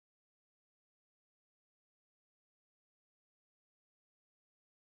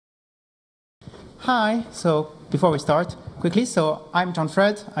Hi, so before we start, quickly, so I'm John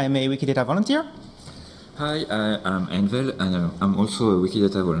Fred, I'm a Wikidata volunteer. Hi, I'm Envel, and I'm also a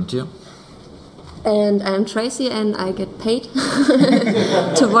Wikidata volunteer. And I'm Tracy, and I get paid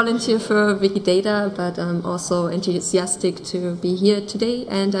to volunteer for Wikidata, but I'm also enthusiastic to be here today,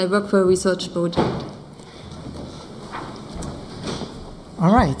 and I work for a research project.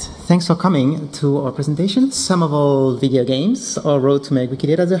 All right, thanks for coming to our presentation. Sum of all video games, our road to make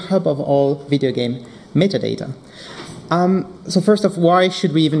Wikidata the hub of all video game metadata. So first off, why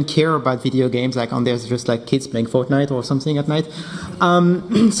should we even care about video games? Like on there's just like kids playing Fortnite or something at night.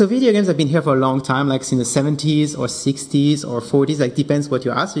 So video games have been here for a long time, like since the 70s or 60s or 40s, like depends what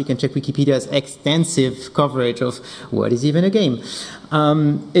you ask. So you can check Wikipedia's extensive coverage of what is even a game.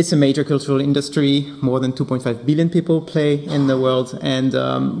 It's a major cultural industry. More than 2.5 billion people play in the world. And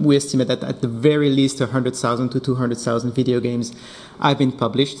we estimate that at the very least 100,000 to 200,000 video games have been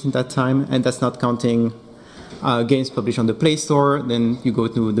published in that time. And that's not counting games published on the Play Store. Then you go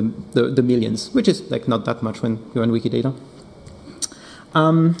to the millions, which is like not that much when you're on Wikidata.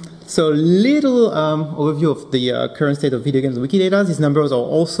 So little overview of the current state of video games on Wikidata. These numbers are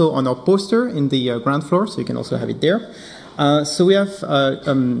also on our poster in the ground floor, so you can also have it there. So we have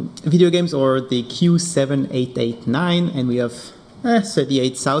video games or the Q7889, and we have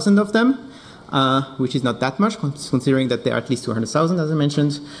 38,000 of them, which is not that much, considering that there are at least 200,000, as I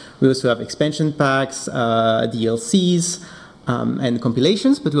mentioned. We also have expansion packs, DLCs, and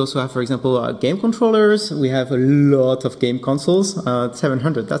compilations, but we also have, for example, game controllers. We have a lot of game consoles,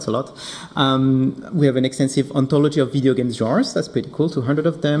 700, that's a lot. We have an extensive ontology of video games genres, that's pretty cool, 200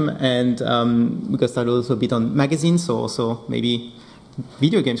 of them, and we got started also a bit on magazines, so also maybe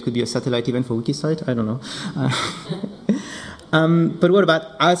video games could be a satellite event for Wikisite, I don't know. But what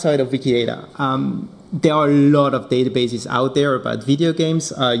about outside of Wikidata? There are a lot of databases out there about video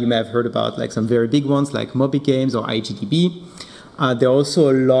games. You may have heard about like some very big ones like Moby Games or IGDB. There are also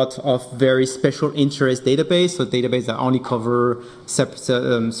a lot of very special interest databases, so databases that only cover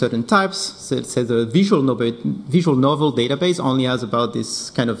certain types. So it says a visual novel database only has about this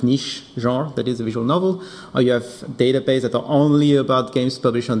kind of niche genre that is a visual novel. Or you have databases that are only about games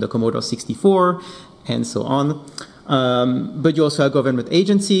published on the Commodore 64 and so on. But you also have government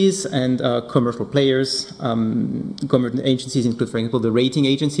agencies and commercial players. Government agencies include, for example, the rating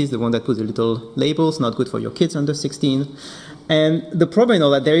agencies, the one that put the little labels, not good for your kids under 16. And the problem is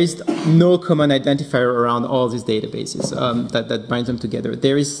that there is no common identifier around all these databases that binds them together.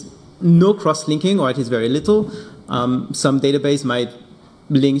 There is no cross-linking, or at least very little. Some database might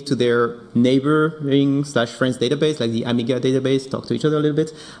link to their neighboring/friends database, like the Amiga database, talk to each other a little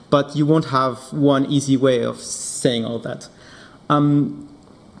bit, but you won't have one easy way of saying all that.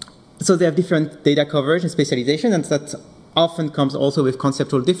 So they have different data coverage and specialization, and that often comes also with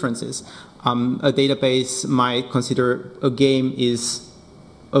conceptual differences. A database might consider a game is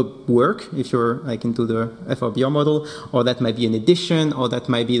a work, if you're like into the FRBR model, or that might be an edition, or that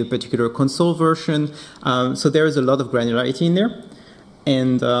might be the particular console version. So there is a lot of granularity in there.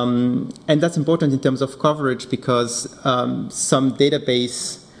 And that's important in terms of coverage because some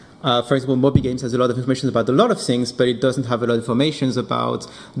database, for example, Moby Games has a lot of information about a lot of things, but it doesn't have a lot of information about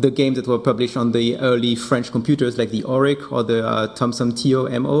the games that were published on the early French computers like the Auric or the Thomson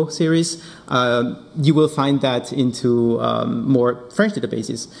TOMO series. You will find that into more French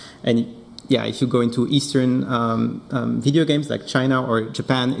databases. And yeah, if you go into Eastern video games like China or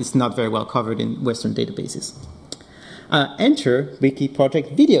Japan, it's not very well covered in Western databases. Enter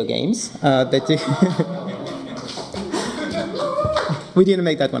WkiProject video games. We didn't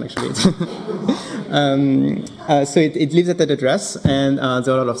make that one, actually. So it lives at that address, and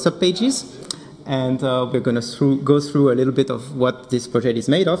there are a lot of subpages. And we're going to go through a little bit of what this project is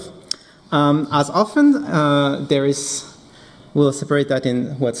made of. As often, we'll separate that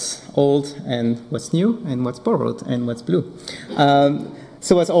in what's old and what's new, and what's borrowed and what's blue.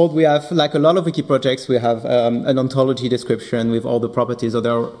 So what's old, we have, like a lot of wiki projects, we have an ontology description with all the properties. So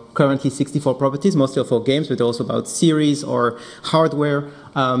there are currently 64 properties, mostly for games, but also about series or hardware.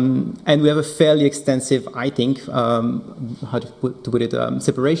 And we have a fairly extensive, I think, how to put it,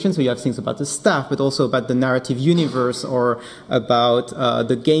 separation. So you have things about the staff, but also about the narrative universe or about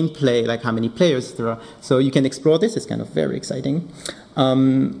the gameplay, like how many players there are. So you can explore this. It's kind of very exciting.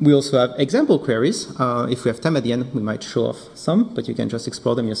 We also have example queries. If we have time at the end, we might show off some, but you can just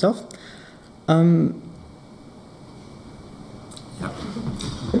explore them yourself.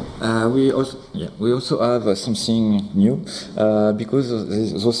 We also have something new because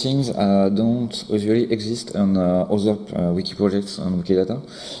those things don't usually exist on other wiki projects on Wikidata.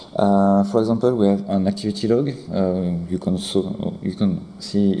 For example, we have an activity log. You can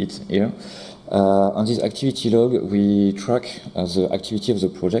see it here. On this activity log, we track the activity of the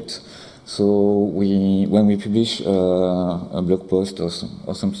project. So when we publish a blog post or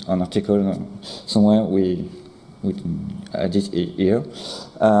an article somewhere, we add it here.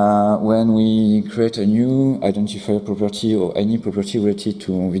 When we create a new identifier property or any property related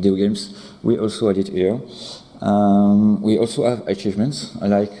to video games, we also add it here. We also have achievements,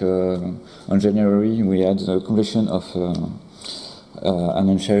 like on January we had the completion of an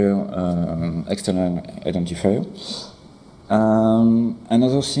entire external identifier.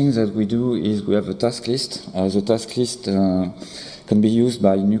 Another thing that we do is we have a task list. The task list can be used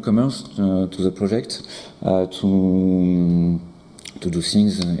by newcomers to the project to do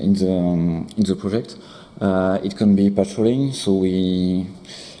things in the project. It can be patrolling, so we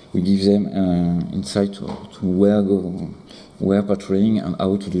give them insight to where patrolling and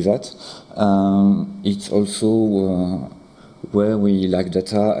how to do that. It's also where we lack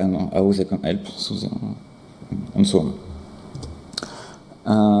data and how they can help, and so on.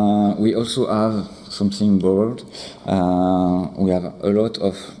 We also have something borrowed. We have a lot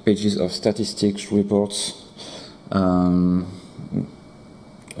of pages of statistics, reports, a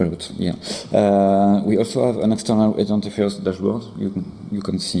lot, yeah. We also have an external identifiers dashboard. You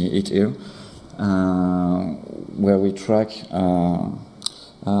can see it here, where we track.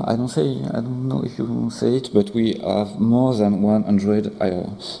 I don't know if you say it, but we have more than 100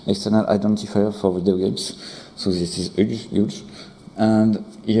 external identifiers for video games. So this is huge. And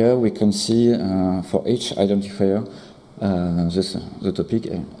here we can see for each identifier the topic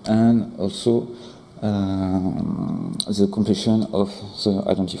and also the completion of the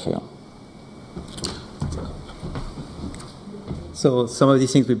identifier. So some of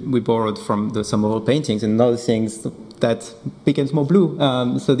these things we borrowed from the Summerall paintings, and other things that becomes more blue.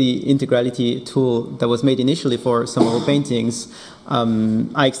 So the integrality tool that was made initially for Summerall paintings,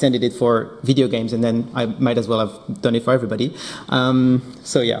 I extended it for video games, and then I might as well have done it for everybody.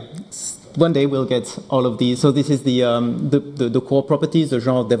 So yeah, one day we'll get all of these. So this is the core properties, the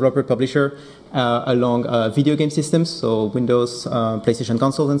genre developer publisher along video game systems, so Windows, PlayStation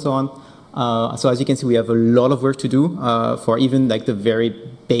consoles, and so on. So as you can see, we have a lot of work to do for even like the very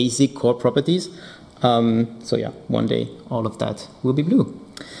basic core properties. So yeah, one day all of that will be blue.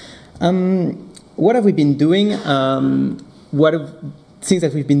 What have we been doing? Things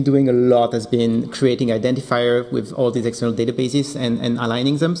that we've been doing a lot has been creating identifier with all these external databases and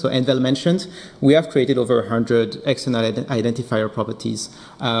aligning them. So Envel mentioned, we have created over 100 external identifier properties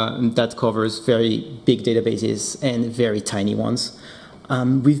that covers very big databases and very tiny ones.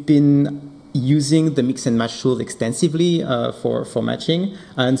 We've been using the mix and match tool extensively for matching,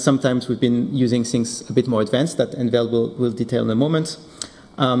 and sometimes we've been using things a bit more advanced that Envel will detail in a moment.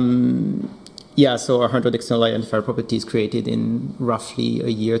 Yeah, so 100 external identifier properties created in roughly a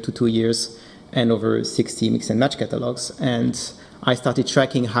year to 2 years, and over 60 mix and match catalogs. And I started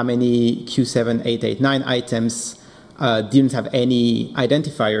tracking how many Q7889 items didn't have any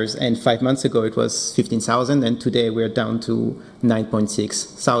identifiers, and 5 months ago it was 15,000, and today we're down to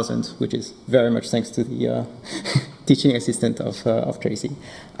 9,600, which is very much thanks to the teaching assistant of Tracy.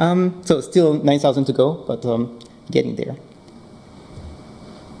 So still 9,000 to go, but getting there.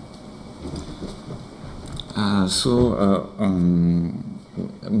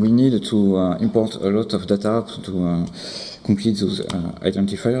 We need to import a lot of data to complete those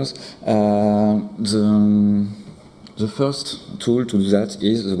identifiers. The first tool to do that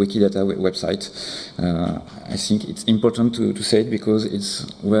is the Wikidata website. I think it's important to say it because it's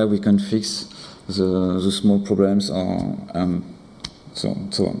where we can fix the small problems or so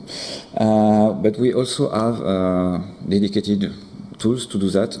on. But we also have dedicated tools to do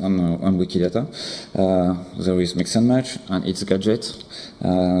that on Wikidata. There is mix and match and its gadget.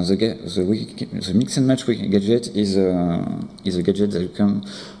 The mix and match gadget is a gadget that you can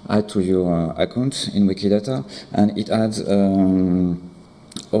add to your account in Wikidata, and it adds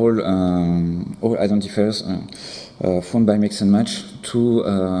all identifiers found by mix and match to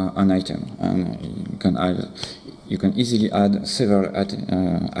an item, and you can easily add several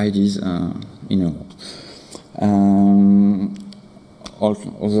IDs in your all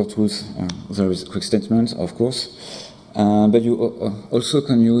other tools, there is quick statements, of course, but you also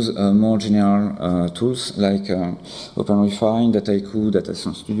can use more general tools like OpenRefine, Dataiku, Data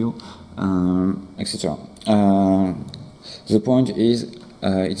Science Studio, etc. The point is,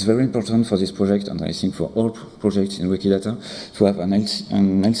 it's very important for this project, and I think for all projects in Wikidata, to have an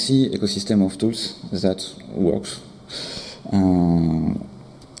healthy ecosystem of tools that works.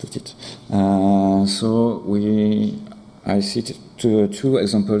 That's it. So I see two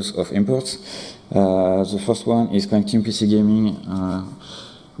examples of imports. The first one is connecting PC gaming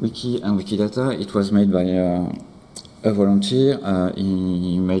Wiki and Wikidata, it was made by a volunteer.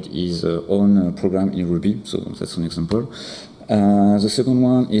 He made his own program in Ruby, so that's an example. The second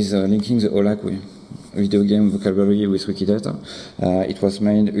one is linking the OLAC video game vocabulary with Wikidata. It was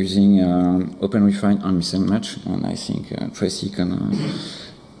made using OpenRefine and Mismatch, and I think Tracy can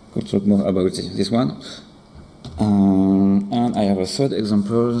talk more about this one. And I have a third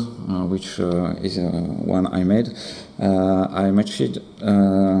example, which is one I made. I matched the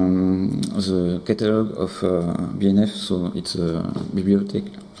catalog of BNF, so it's a bibliothèque,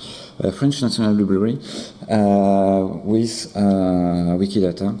 French National Library, with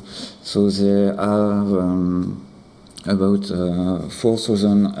Wikidata. So they have about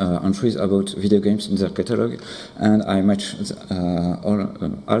 4,000 entries about video games in their catalog, and I matched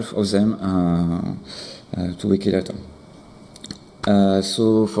half of them to Wikidata.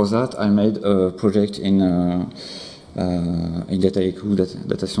 So for that, I made a project in DataIQ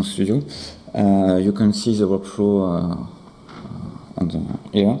Data Science Studio. You can see the workflow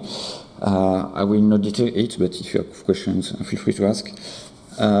here. I will not detail it, but if you have questions, feel free to ask.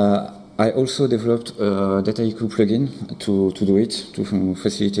 I also developed a DataIQ plugin to do it, to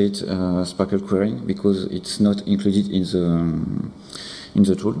facilitate Sparkle querying, because it's not included in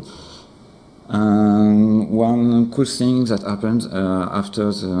the tool. One cool thing that happened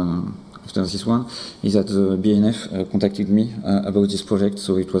after this one is that the BNF contacted me about this project,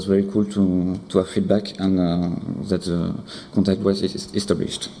 so it was very cool to have feedback and that the contact was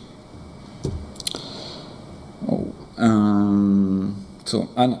established. So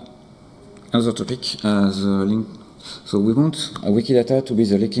another topic, the link. So we want Wikidata to be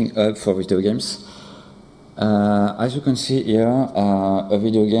the linking hub for video games. As you can see here, a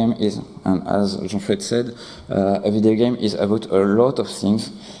video game is, and as Jean-Fred said, a video game is about a lot of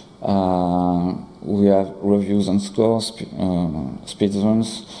things. We have reviews and scores,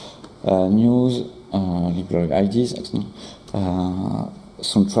 speedruns, news, library IDs,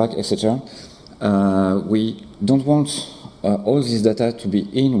 soundtrack, etc. We don't want all this data to be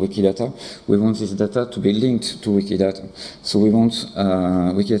in Wikidata. We want this data to be linked to Wikidata. So we want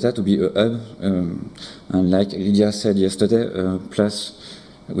Wikidata to be a hub, and like Lydia said yesterday, plus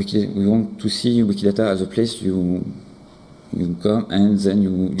we want to see Wikidata as a place you come and then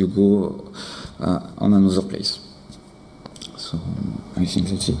you go on another place. So I think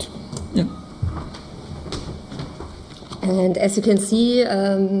that's it. Yeah. And as you can see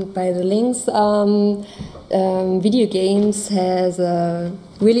by the links, video games has a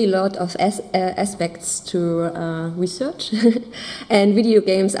really lot of aspects to research, and video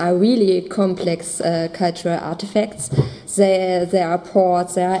games are really complex cultural artifacts. There are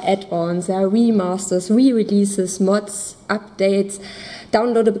ports, there are add-ons, there are remasters, re-releases, mods, updates,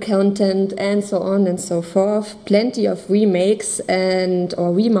 downloadable content, and so on and so forth. Plenty of remakes and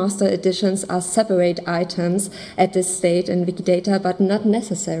or remaster editions are separate items at this stage in Wikidata, but not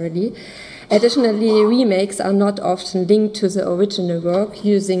necessarily. Additionally, remakes are not often linked to the original work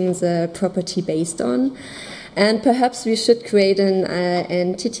using the property based on. And perhaps we should create an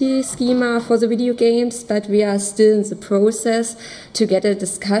entity schema for the video games, but we are still in the process to get a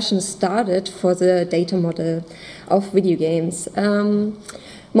discussion started for the data model of video games.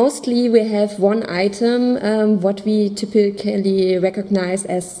 Mostly we have one item, what we typically recognize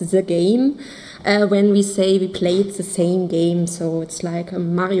as the game, when we say we played the same game, so it's like a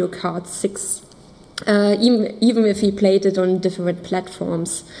Mario Kart 6, even if we played it on different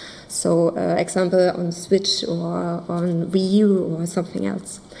platforms. So, example on Switch or on Wii U or something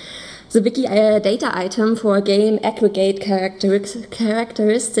else. The Wikidata item for a game aggregate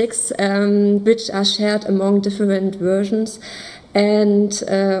characteristics which are shared among different versions and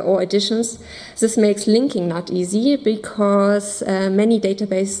or editions. This makes linking not easy because many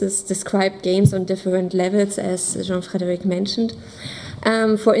databases describe games on different levels, as Jean-Frédéric mentioned.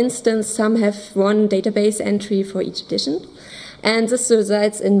 For instance, some have one database entry for each edition, and this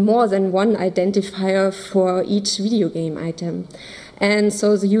results in more than one identifier for each video game item. And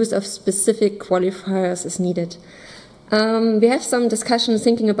so the use of specific qualifiers is needed. We have some discussion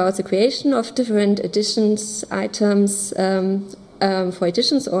thinking about the creation of different editions items for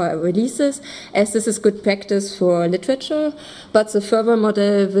editions or releases, as this is good practice for literature, but the further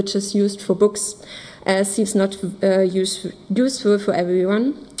model which is used for books seems not useful for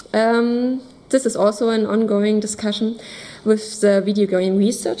everyone. This is also an ongoing discussion with the video game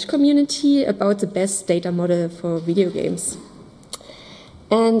research community about the best data model for video games.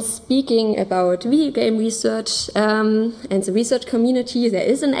 And speaking about video game research and the research community, there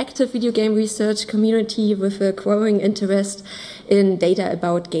is an active video game research community with a growing interest in data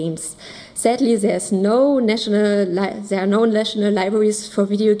about games. Sadly, there are no national libraries for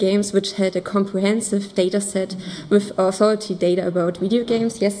video games which had a comprehensive data set with authority data about video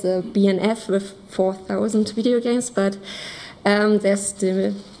games. Yes, the BNF with 4,000 video games, but there's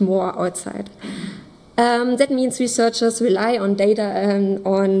still more outside. That means researchers rely on data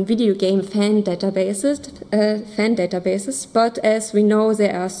on video game fan databases, but as we know,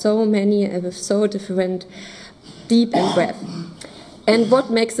 there are so many with so different deep and breadth. And what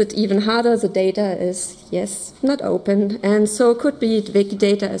makes it even harder, the data is, yes, not open. And so could be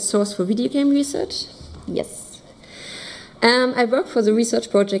Wikidata a source for video game research? Yes. I work for the research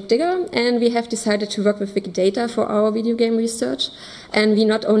project Digger, and we have decided to work with Wikidata for our video game research. And we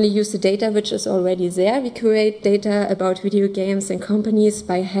not only use the data which is already there, we create data about video games and companies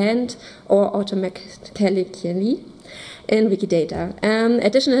by hand or automatically in Wikidata.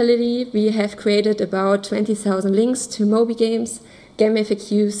 Additionally, we have created about 20,000 links to Moby games, game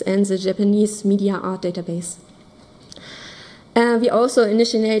FAQs, and the Japanese media art database. We also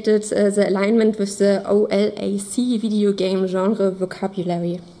initiated the alignment with the OLAC video game genre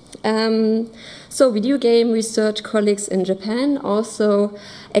vocabulary. So video game research colleagues in Japan are also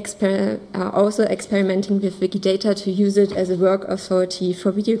experimenting with Wikidata to use it as a work authority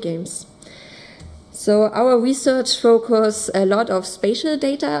for video games. So our research focuses a lot of spatial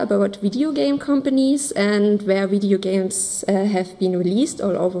data about video game companies and where video games have been released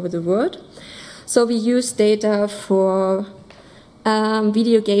all over the world. So we use data for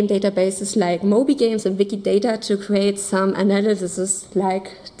video game databases like Moby Games and Wikidata to create some analysis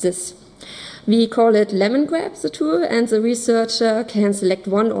like this. We call it Lemon Grab, the tool, and the researcher can select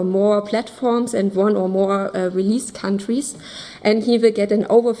one or more platforms and one or more release countries, and he will get an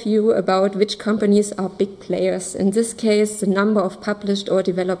overview about which companies are big players, in this case the number of published or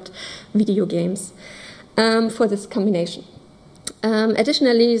developed video games for this combination.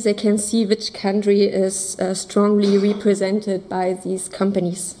 Additionally, they can see which country is strongly represented by these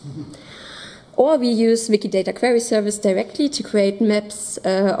companies. Or we use Wikidata Query Service directly to create maps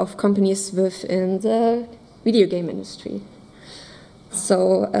of companies within the video game industry.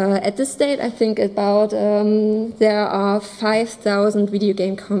 So at this state, I think about there are 5,000 video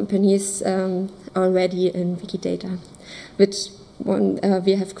game companies already in Wikidata, which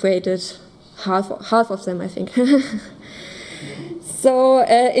we have created half of them, I think. So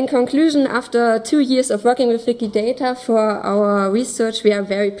in conclusion, after 2 years of working with Wikidata for our research, we are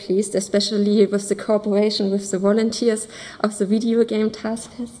very pleased, especially with the cooperation with the volunteers of the video game task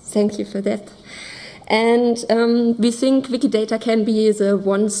force. Thank you for that. And we think Wikidata can be the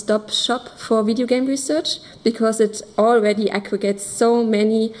one-stop shop for video game research because it already aggregates so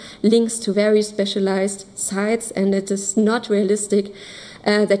many links to very specialized sites, and it is not realistic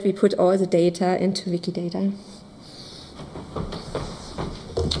that we put all the data into Wikidata.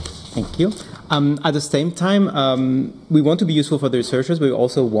 Thank you. At the same time, we want to be useful for the researchers. We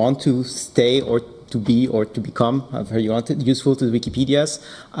also want to stay or to be or to become, however you want it, useful to the Wikipedias.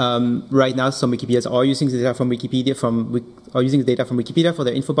 Right now, some Wikipedias are using the data from Wikipedia for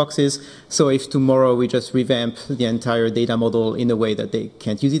their info boxes. So if tomorrow we just revamp the entire data model in a way that they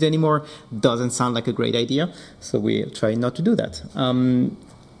can't use it anymore, doesn't sound like a great idea. So we try not to do that.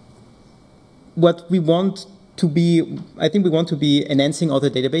 What we want to be, I think we want to be enhancing other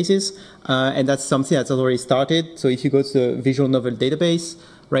databases, and that's something that's already started. So if you go to the Visual Novel database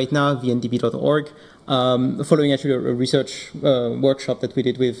right now, vndb.org, following actually a research workshop that we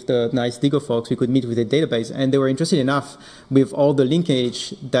did with the nice Digo folks, we could meet with the database, and they were interested enough with all the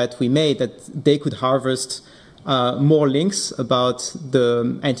linkage that we made that they could harvest more links about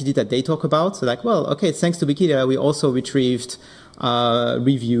the entity that they talk about. So like, well, okay, thanks to Wikidata, we also retrieved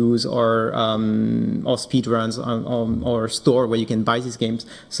reviews or speedruns or store where you can buy these games.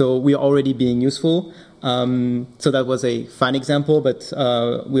 So we're already being useful. So that was a fun example, but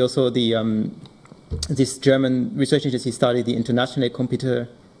we also, this German research agency started the Internationale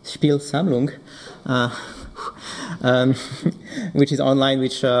Computerspielsammlung, which is online,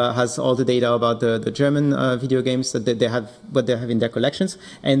 which has all the data about the German video games that they have, what they have in their collections,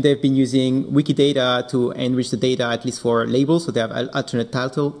 and they've been using Wikidata to enrich the data, at least for labels, so they have alternate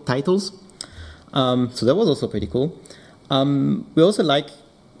titles. So that was also pretty cool. We also like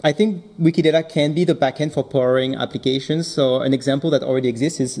I think Wikidata can be the backend for powering applications. So an example that already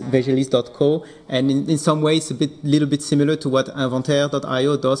exists is Vigilis.co, and in some ways a little bit similar to what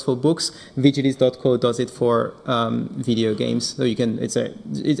Inventaire.io does for books. Vigilis.co does it for video games. So you can it's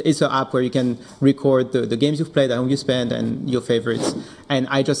an app where you can record the games you've played, how long you spent, and your favorites. And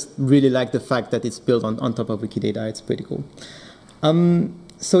I just really like the fact that it's built on top of Wikidata. It's pretty cool.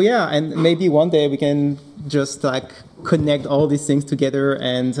 So yeah, and maybe one day we can just like connect all these things together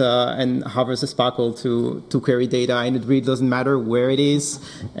and harvest a Sparkle to query data, and it really doesn't matter where it is,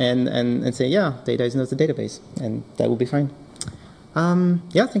 and say, yeah, data is not the database, and that will be fine.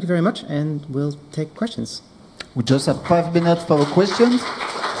 Yeah, thank you very much, and we'll take questions. We just have 5 minutes for questions.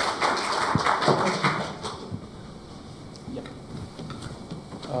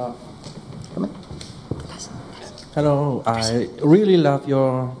 Hello, I really love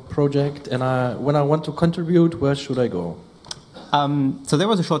your project, and when I want to contribute, where should I go? So there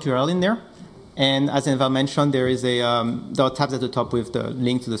was a short URL in there, and as Enver mentioned, there is there are tabs at the top with the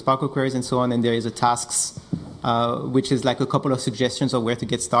link to the Sparkle queries and so on, and there is a tasks, which is like a couple of suggestions of where to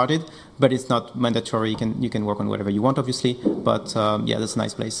get started, but it's not mandatory. You can work on whatever you want, obviously, but yeah, that's a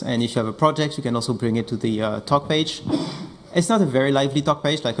nice place. And if you have a project, you can also bring it to the talk page. It's not a very lively talk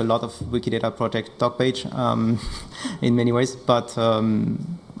page, like a lot of Wikidata project talk page in many ways, but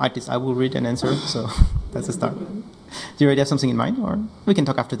at least I will read and answer, so that's a start. Do you already have something in mind, or we can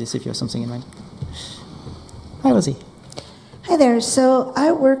talk after this if you have something in mind? Hi, Rosie. Hi there. So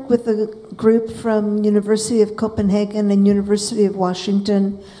I work with a group from University of Copenhagen and University of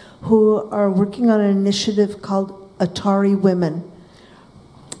Washington who are working on an initiative called Atari Women,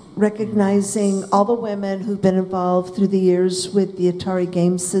 recognizing all the women who've been involved through the years with the Atari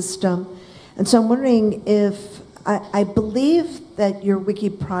game system. And so I'm wondering if, I believe that your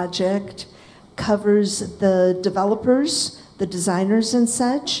WkiProject covers the developers, the designers and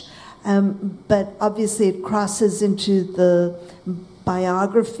such, but obviously it crosses into the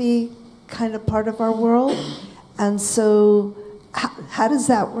biography kind of part of our world. And so how does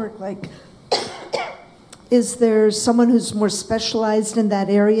that work? Like, is there someone who's more specialized in that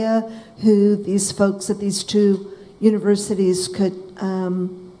area who these folks at these two universities could,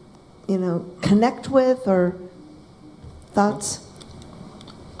 connect with, or thoughts?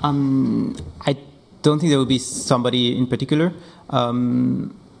 I don't think there will be somebody in particular.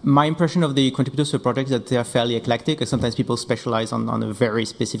 My impression of the contributors to the project is that they are fairly eclectic, and sometimes people specialize on a very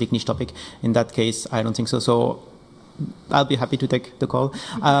specific niche topic. In that case, I don't think so. So I'll be happy to take the call.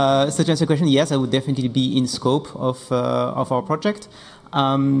 So to answer the question, yes, I would definitely be in scope of our project.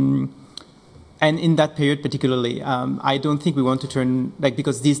 And in that period particularly, I don't think we want to turn,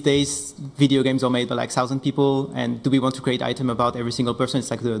 because these days video games are made by 1,000 people, and do we want to create item about every single person?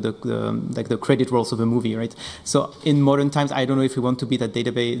 It's like the credit rolls of a movie, right? So in modern times, I don't know if we want to be that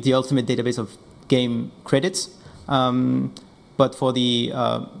database, the ultimate database of game credits. But for the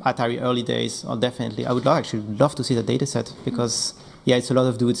Atari early days, definitely, I would actually love to see the data set, because, yeah, it's a lot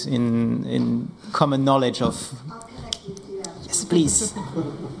of dudes in common knowledge of... I'll connect you to that. Yes, please.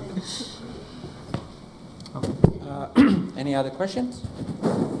 Any other questions?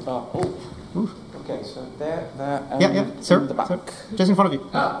 Okay, so there, yeah, sir, in the back. Sir, just in front of you.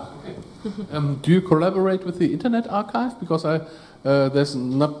 Okay. Do you collaborate with the Internet Archive? Because there's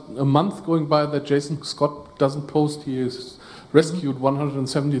not a month going by that Jason Scott doesn't post he has rescued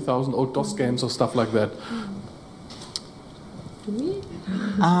 170,000 old DOS games or stuff like that.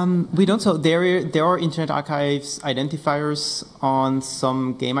 We don't. So there are Internet Archive's identifiers on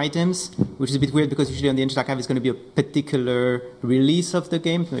some game items, which is a bit weird because usually on the Internet Archive is going to be a particular release of the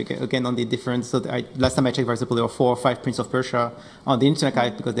game. Again, on the different. So last time I checked, for example, there were 4 or 5 Prince of Persia on the Internet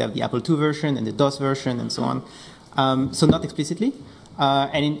Archive because they have the Apple II version and the DOS version and so on. So not explicitly.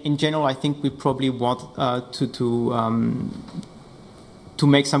 And in general, I think we probably want to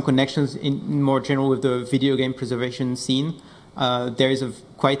make some connections in more general with the video game preservation scene. There is a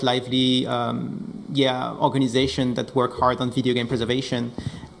quite lively organization that work hard on video game preservation,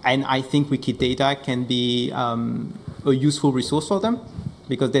 and I think Wikidata can be a useful resource for them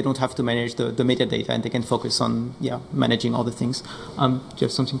because they don't have to manage the metadata and they can focus on managing all the things. Do you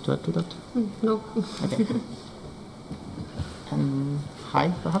have something to add to that? No. Okay. Hi,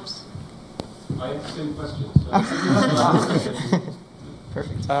 perhaps? I have the same question.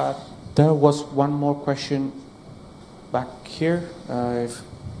 Perfect. There was one more question back here.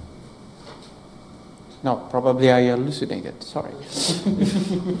 No, probably I hallucinated. Sorry.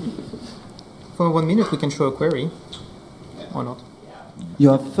 For 1 minute, we can show a query, or not. You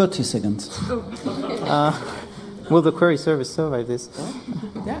have 30 seconds. Will the query service survive this?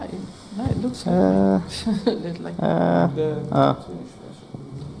 Yeah, it looks like the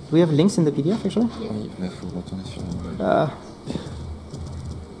we have links in the PDF actually? Oui, il faut retourner sur.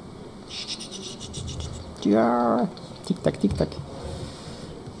 Tic tac, tic tac.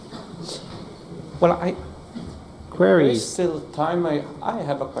 Well, there is Queries. still time. I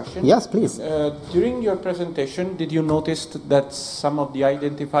have a question. Yes, please. During your presentation, did you notice that some of the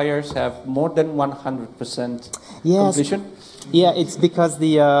identifiers have more than 100% completion? Yeah, it's because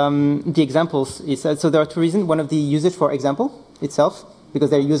the examples is so there are two reasons. One of the usage for example itself, because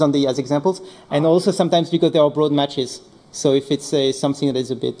they're used on as examples, and also sometimes because there are broad matches. So if it's something that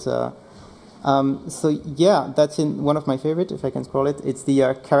is a bit so yeah, that's in one of my favorite, if I can scroll it. It's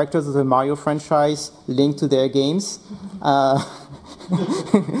the characters of the Mario franchise linked to their games. So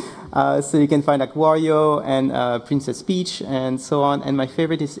you can find like Wario and Princess Peach and so on. And my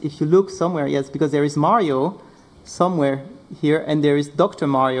favorite is if you look somewhere, yes, because there is Mario somewhere here and there is Dr.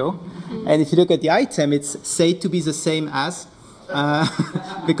 Mario. And if you look at the item, it's said to be the same as,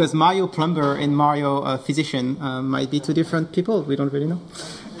 because Mario Plumber and Mario Physician might be two different people. We don't really know.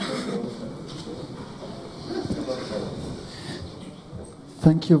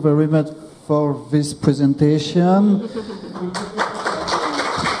 Thank you very much for this presentation.